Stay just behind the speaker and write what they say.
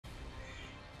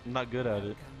I'm not good at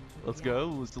it. Let's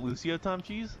go. It's the Lucio time,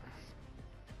 cheese.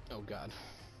 Oh god.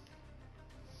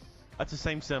 That's the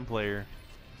same sim player.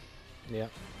 Yeah.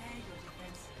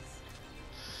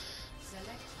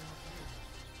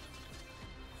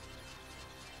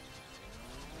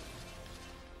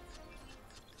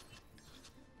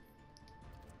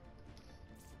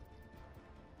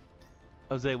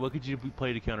 Jose, what could you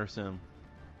play to counter sim?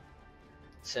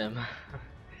 Sim.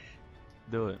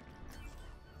 Do it.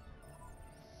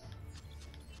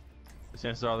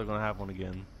 Chances are they're gonna have one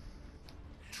again.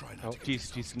 Oh.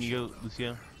 Cheese, can you go,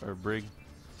 Lucio? Or Brig?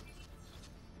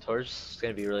 Torch is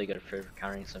gonna be really good for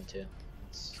countering Sim too.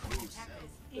 It's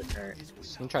good turret.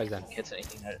 Let me try Zen. Hits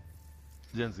anything that.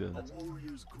 Zen's good. A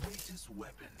warrior's greatest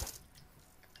weapon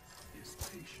is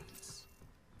patience.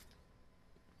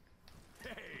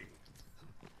 Hey,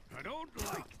 I don't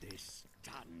like this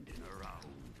standing around.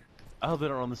 I hope they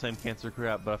don't run the same cancer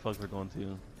crap, but I feel like they're going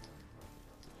to.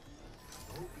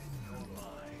 Open your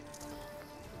mind.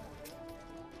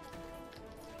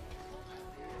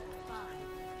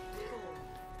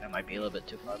 That might be a little bit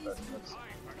too far, but let's.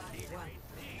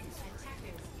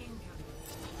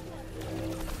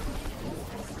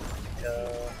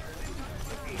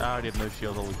 I already have no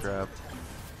shield, holy crap.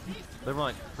 They run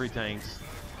like 3 tanks.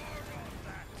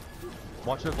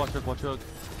 Watch hook, watch hook, watch hook.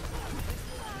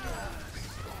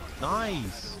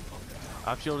 Nice!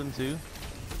 I've shielded him too.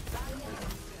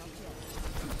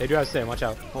 They do have Sim, watch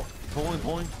out.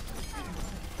 Pulling.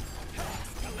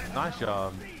 Nice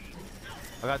job.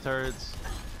 I got turrets.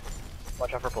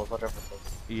 Watch out for pulls, watch out for pulls.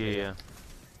 Yeah.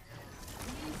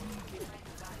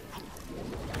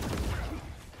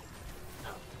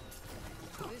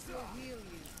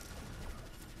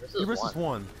 Versus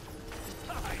one.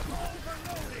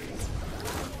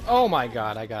 Oh my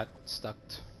god, I got stuck.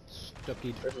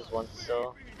 Stuckied. Versus one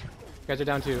still. You guys are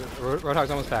down too. Roadhog's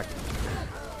almost back.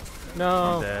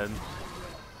 No. I'm dead.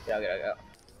 Yeah, I got.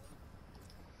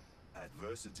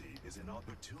 Adversity is an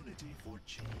opportunity for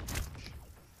change.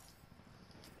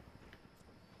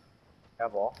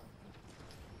 Have wall.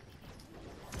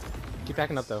 Keep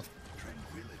backing up though.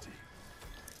 Tranquility.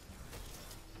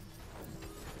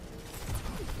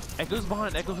 Echo's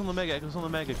behind, Echo's on the mega,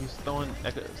 He's throwing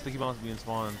sticky bombs being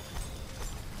spawned.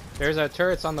 There's a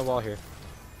turrets on the wall here.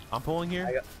 I'm pulling here.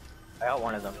 I got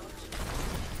one of them.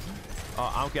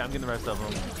 Okay, I'm getting the rest of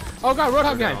them. Oh god,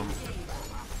 Roadhog behind.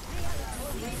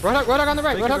 Roadhog on the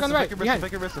right, Roadhog on the right. Behind.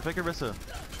 Fake Arissa.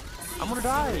 I'm gonna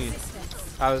die.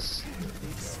 I was.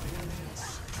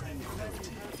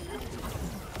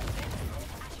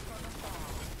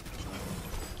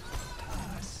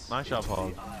 Nice job,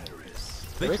 Hog.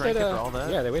 They They wasted, drank it for all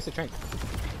that. yeah, they wasted trank.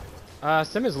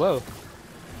 Sim is low.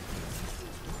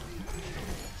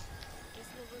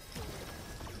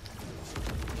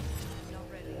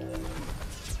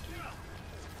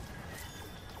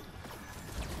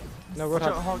 No, Watch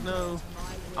out, Roadhog. Hog, no.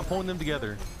 I'm pulling them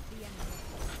together.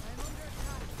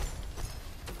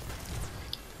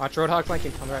 Watch Roadhog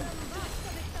flanking on the right.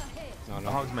 No, The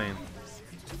no. Hog's main.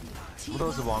 We'll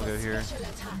throw Zabongo here.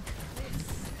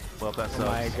 Well, that sucks. Oh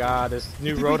my god, this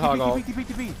new Roadhog ult.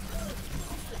 TP.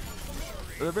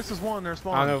 This is one, they're I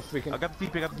spawning. don't know if we can. I got the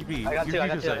TP, I got two, I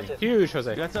got two, I got two. Huge,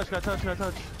 Jose. Got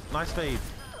touch. Nice fade.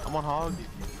 I'm on Hog.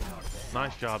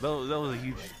 Nice job. That was a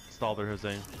huge stall there,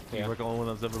 Jose. Yeah. You're the only one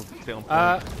that's able to stay on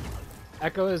point.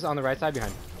 Echo is on the right side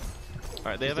behind.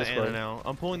 Alright, they have an Ana now.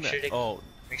 I'm pulling that. Oh.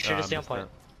 Make sure to stay on missed point.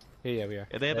 that. Yeah, we are.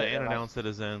 Yeah, they have Yeah, an Ana they're now off. instead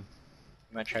of Zen. I'm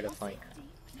gonna try to flank.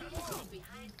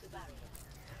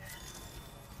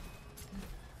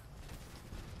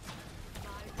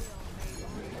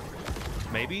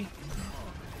 Maybe?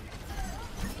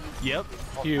 Yep.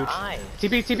 Huge. Nice.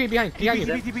 TP behind you.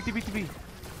 TP.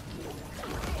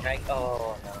 Trank.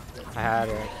 Oh no. I had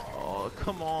it. Oh,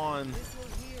 come on.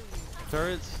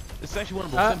 Turrets. It's actually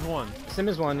winnable. Sim's one. Sim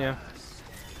is one, yeah.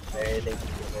 They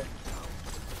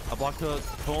I blocked hook.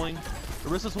 Pulling.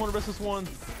 Arissa's one.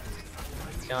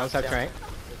 I was have trank.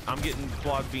 I'm getting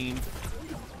quad beamed.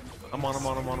 I'm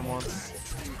on.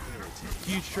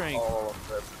 Huge trank. Oh,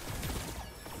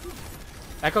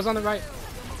 Echo's on the right.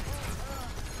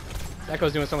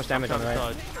 Echo's doing so much damage on the right.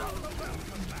 Touch.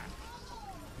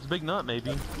 It's a big nut,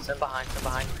 maybe. Sim behind.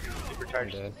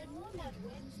 Supercharged. Dead.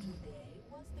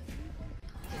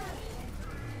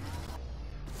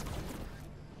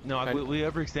 No, like, we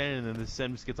overextended and then this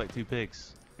Sim just gets like 2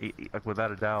 picks. Like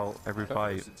without a doubt, every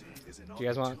fight. Adversity is an Do you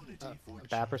guys want opportunity for a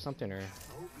BAP or something, or? Open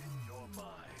your mind.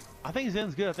 I think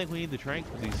Zen's good. I think we need the trank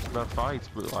for these rough fights,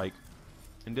 but like,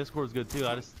 and Discord's good too.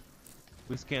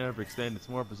 We just can't overextend. It's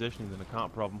more positioning than a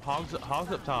comp problem. Hogs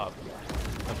up top,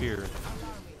 up here,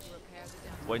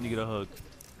 waiting to get a hook.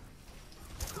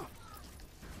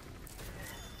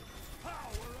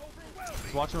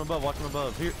 Watch him above. Watch him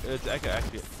above. Here, it's Echo.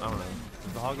 Actually, I don't know.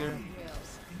 The hog there.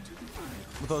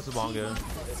 I'm close to Bongo.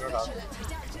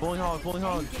 Pulling hog. Pulling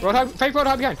hog. Roadhog, fake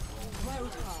Roadhog behind.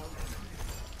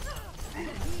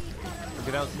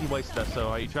 Get out. He wasted that.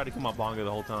 So he tried to come up Bongo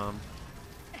the whole time.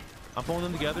 I'm pulling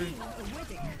them together.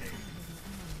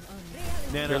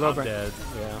 Nana, I'm dead.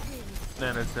 Yeah.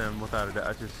 Nana's him without a doubt.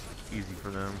 That's just easy for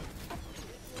them.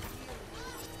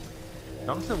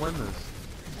 I'm still win this.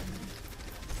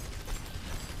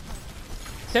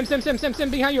 Sim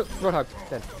behind you. Roadhog.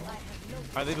 Dead.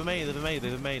 Alright, they've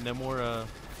been made. No more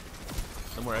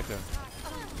Echo.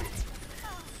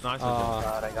 Nice.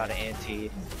 God, I got an anti.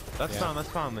 That's fine. That's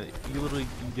fine. You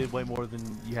did way more than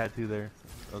you had to there.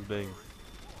 That was big.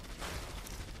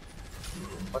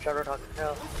 Watch out, Roadhog.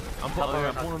 No. I'm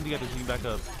pulling them together so you can back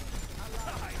up.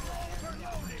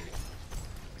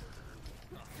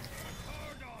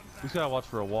 We just gotta watch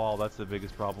for a wall. That's the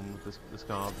biggest problem with this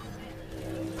comp.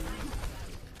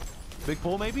 Big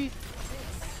pull, maybe?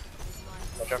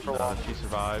 Watch out for wall. She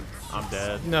survived. I'm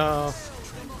dead. No.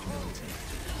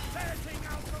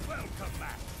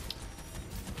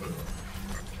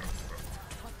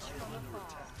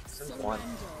 One.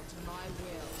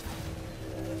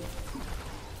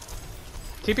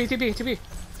 TP.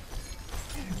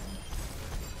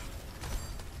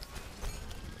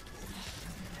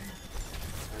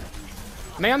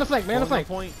 May on the flank.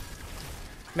 Point.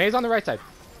 May's on the right side.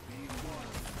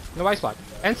 In the white spot.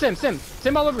 And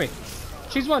Sim all over me.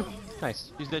 She's one.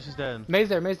 Nice. She's dead. May's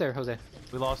there, Jose.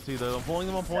 We lost 2 though. I'm pulling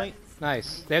them on point.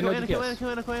 Nice. They have no DPS. Kill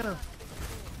Anna.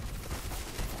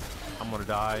 I'm gonna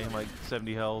die. I'm like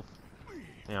 70 health.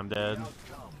 Yeah, I'm dead.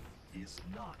 Is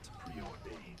not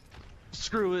preordained.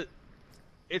 Screw it.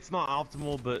 It's not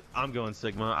optimal, but I'm going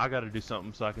Sigma. I gotta do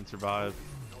something so I can survive.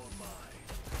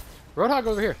 Roadhog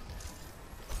over here.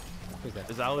 Who's that?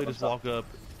 Is Ali just walk up?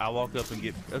 I walk up and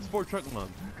get. It's 4 truck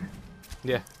month.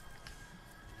 Yeah.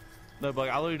 No, but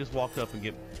like, I literally just walked up and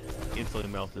get instantly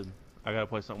melted. I gotta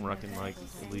play something where I can like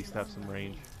at least have some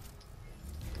range.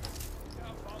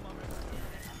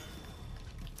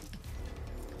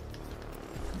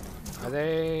 Are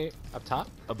they up top?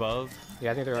 Above?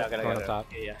 Yeah, I think they're going up top.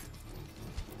 Yeah.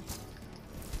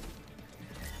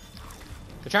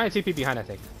 They're trying to TP behind, I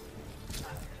think.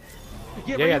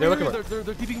 Yeah, they're looking.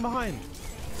 They're keeping behind.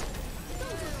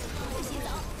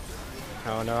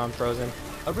 Oh no, I'm frozen.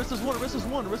 Arista's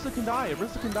one. Arista can die.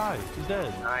 She's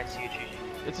dead. Nice, huge.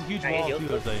 It's a huge wall too,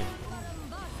 Jose.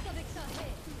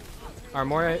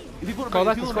 Armor. If you put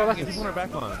her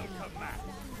back on.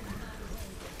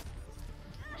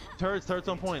 Turrets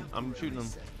on point. I'm shooting them.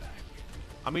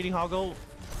 I'm eating hoggle.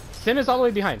 Sim is all the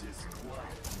way behind.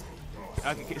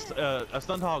 A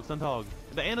stunned hog.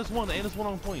 The Anna's one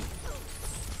on point.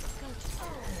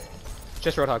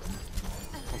 Just Roadhog.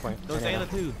 1 point. There's Anna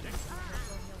too.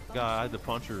 God, I had to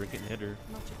punch her. I couldn't hit her.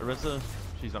 Arista,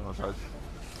 she's not gonna charge.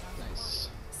 Nice.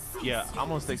 Yeah, I'm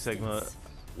gonna stick Sigma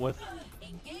with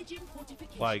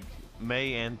like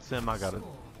May and Sim. I gotta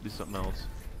do something else.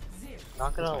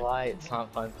 Not gonna lie, it's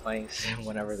not fun playing Sim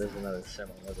whenever there's another Sim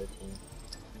on the other team.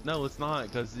 No, it's not,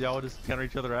 because y'all just counter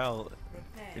each other out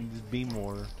and just be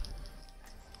more.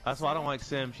 That's why I don't like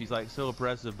Sim. She's like so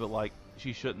oppressive, but like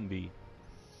she shouldn't be.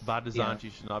 By design, she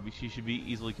should not be. She should be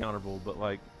easily counterable, but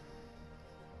like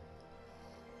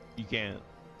you can't.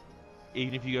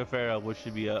 Even if you go Pharaoh, which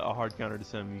should be a hard counter to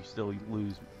Sim, you still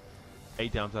lose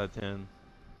 8 times out of 10.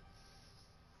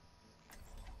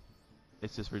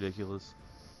 It's just ridiculous.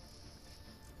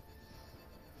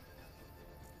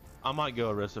 I might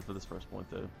go Arista for this first point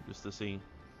though, just to see.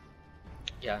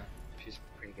 Yeah, she's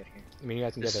pretty good here. I mean, you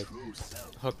guys can get a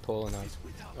hook pull and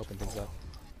open things up.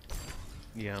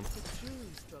 Yeah.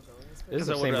 This is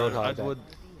the same Roadhog that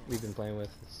we've been playing with.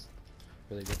 It's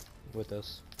really good with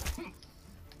those.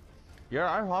 Yeah,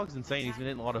 our hog's insane. He's been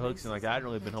hitting a lot of hooks, and like I haven't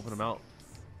really been helping him out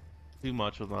too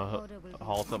much with my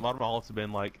halts. A lot of my halts have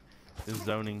been like just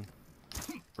zoning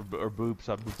or boops.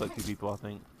 I booped like 2 people, I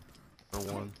think, or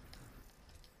 1.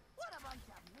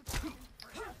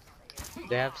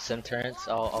 They have Sim turrets.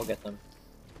 I'll get them.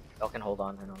 Y'all can hold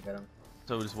on and I'll get them.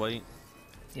 So just wait.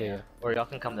 Yeah. Or y'all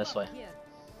can come this way.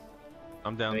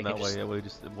 I'm down that way. That way,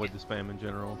 just avoid the spam in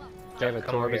general. They have a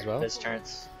Come over Torb here. as well. There's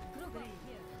turrets.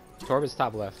 Torb is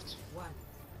top left.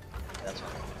 That's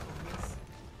fine.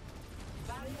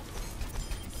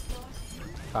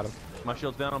 Got him. My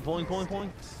shield's down. I'm pulling.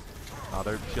 Oh,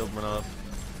 their shield went up.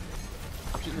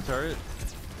 I'm shooting the turret.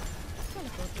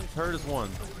 Turret is 1.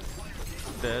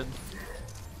 Dead.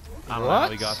 I don't know how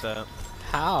we got that.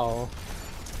 How?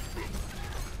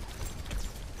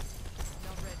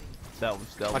 That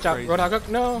was Watch out, crazy. Roadhog hook.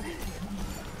 No.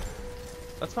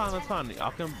 That's fine, that's fine.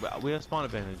 I'll come. We have spawn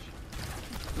advantage.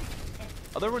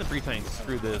 Oh, they're running 3 tanks.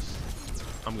 Screw this.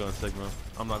 I'm going Sigma.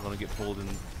 I'm not going to get pulled and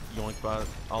yoinked by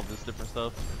all this different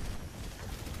stuff.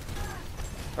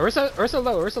 Ursa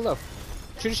low, Ursa low.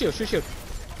 Shoot a shield, shoot a shield.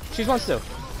 She's one still.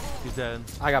 He's dead.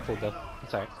 I got pulled though.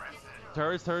 It's alright.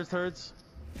 Turrets.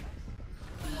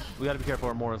 We gotta be careful.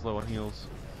 Our Moira's low on heals.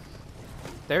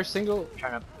 They're single.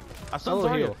 Trying to. I saw Solo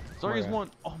Zarya. heal. Zarya's Moira.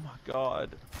 one. Oh my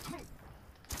god.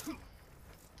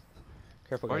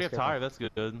 Careful, Already guys. have tire. That's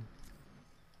good.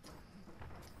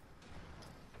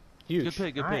 Huge. Good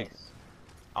pick. Good pick. Nice.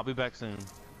 I'll be back soon.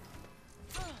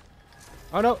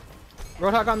 Oh no.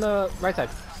 Roadhog on the right side.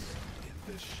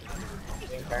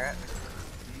 Being parent.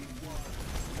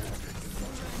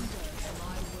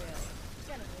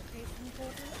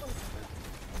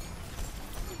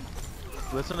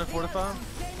 Listen to fortify.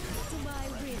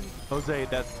 Jose,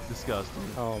 that's disgusting.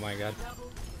 Oh my god.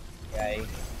 Yeah.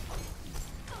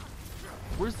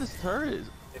 Where's this turret?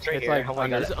 It's right It's here. like Oh my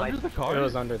under- god. Is it under the car? It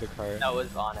was under the car. No, it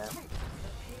was on it.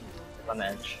 It's on the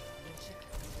edge.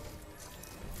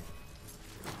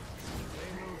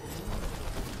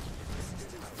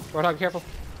 Roadhog, careful.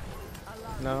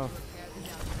 No.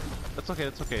 That's okay.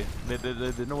 That's okay.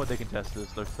 They know what they can test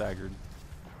this. They're staggered.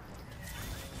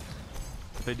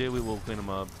 If they did, we will clean them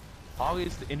up.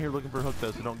 Augie's in here looking for a hook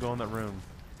though, so don't go in that room.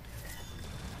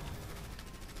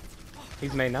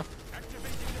 He's main now.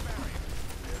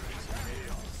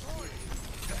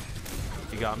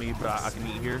 He got me, but I can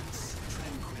eat here.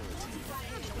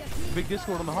 Big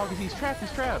Discord on the hog. He's trapped.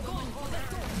 He's trapped.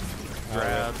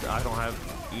 Grabbed. I don't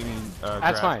have any.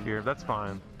 That's grab fine. Here. That's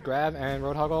fine. Grab and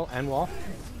Roadhog ult and wall.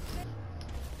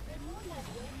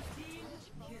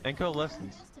 And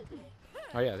coalescence.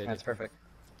 Oh yeah, they That's did. perfect.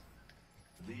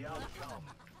 The outcome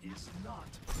is not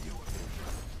preordained.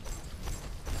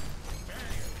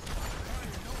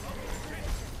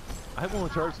 I have one of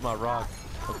the turrets in my rock.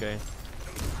 Okay.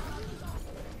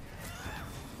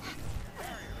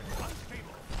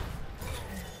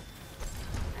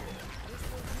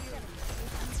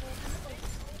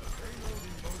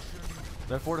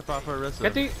 They're fortified for a rest.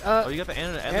 Get the Oh, you got the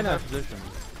Anna and Anna. the position.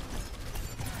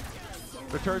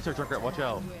 The turrets are Junkrat. Watch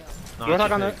out. Nice, Roadhog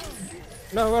good on the.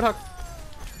 pick. No, Roadhog.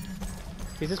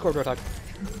 He's Discord Roadhog.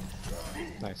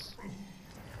 Nice.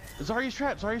 Zarya's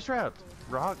trapped. Zarya's trapped.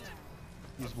 Rocked.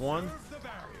 He's one.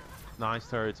 Nice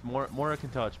turrets. More I can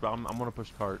touch, but I'm gonna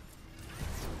push cart.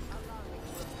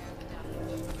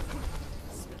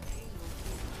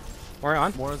 We're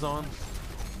on. Moira's on.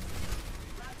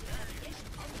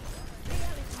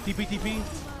 TP.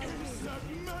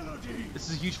 This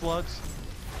is a huge flux.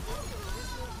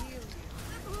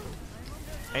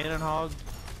 And hog.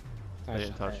 I Nice.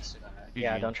 didn't touch. Nice.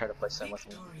 Yeah, GG. don't try to play sim with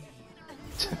me.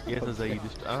 Yes, Jose, you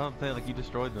just. I don't think like you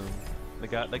destroyed them. They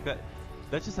got like that.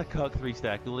 That's just a cuck 3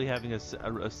 stack. Literally having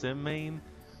a sim main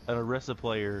and a Ressa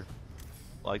player.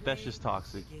 Like that's just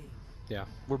toxic. Yeah.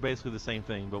 We're basically the same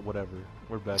thing, but whatever.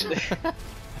 We're better.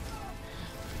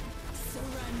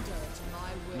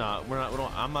 Nah, we're not. We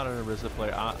don't. I'm not an Orisa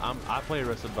player. I play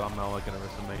Orisa, but I'm not like an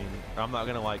Orisa main. I'm not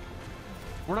gonna like.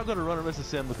 We're not gonna run Orisa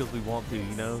sim because we want to,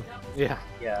 you know. Yeah.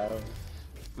 Yeah.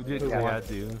 We did because we had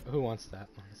to. Who wants that,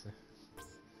 honestly?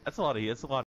 That's a lot of. That's a lot.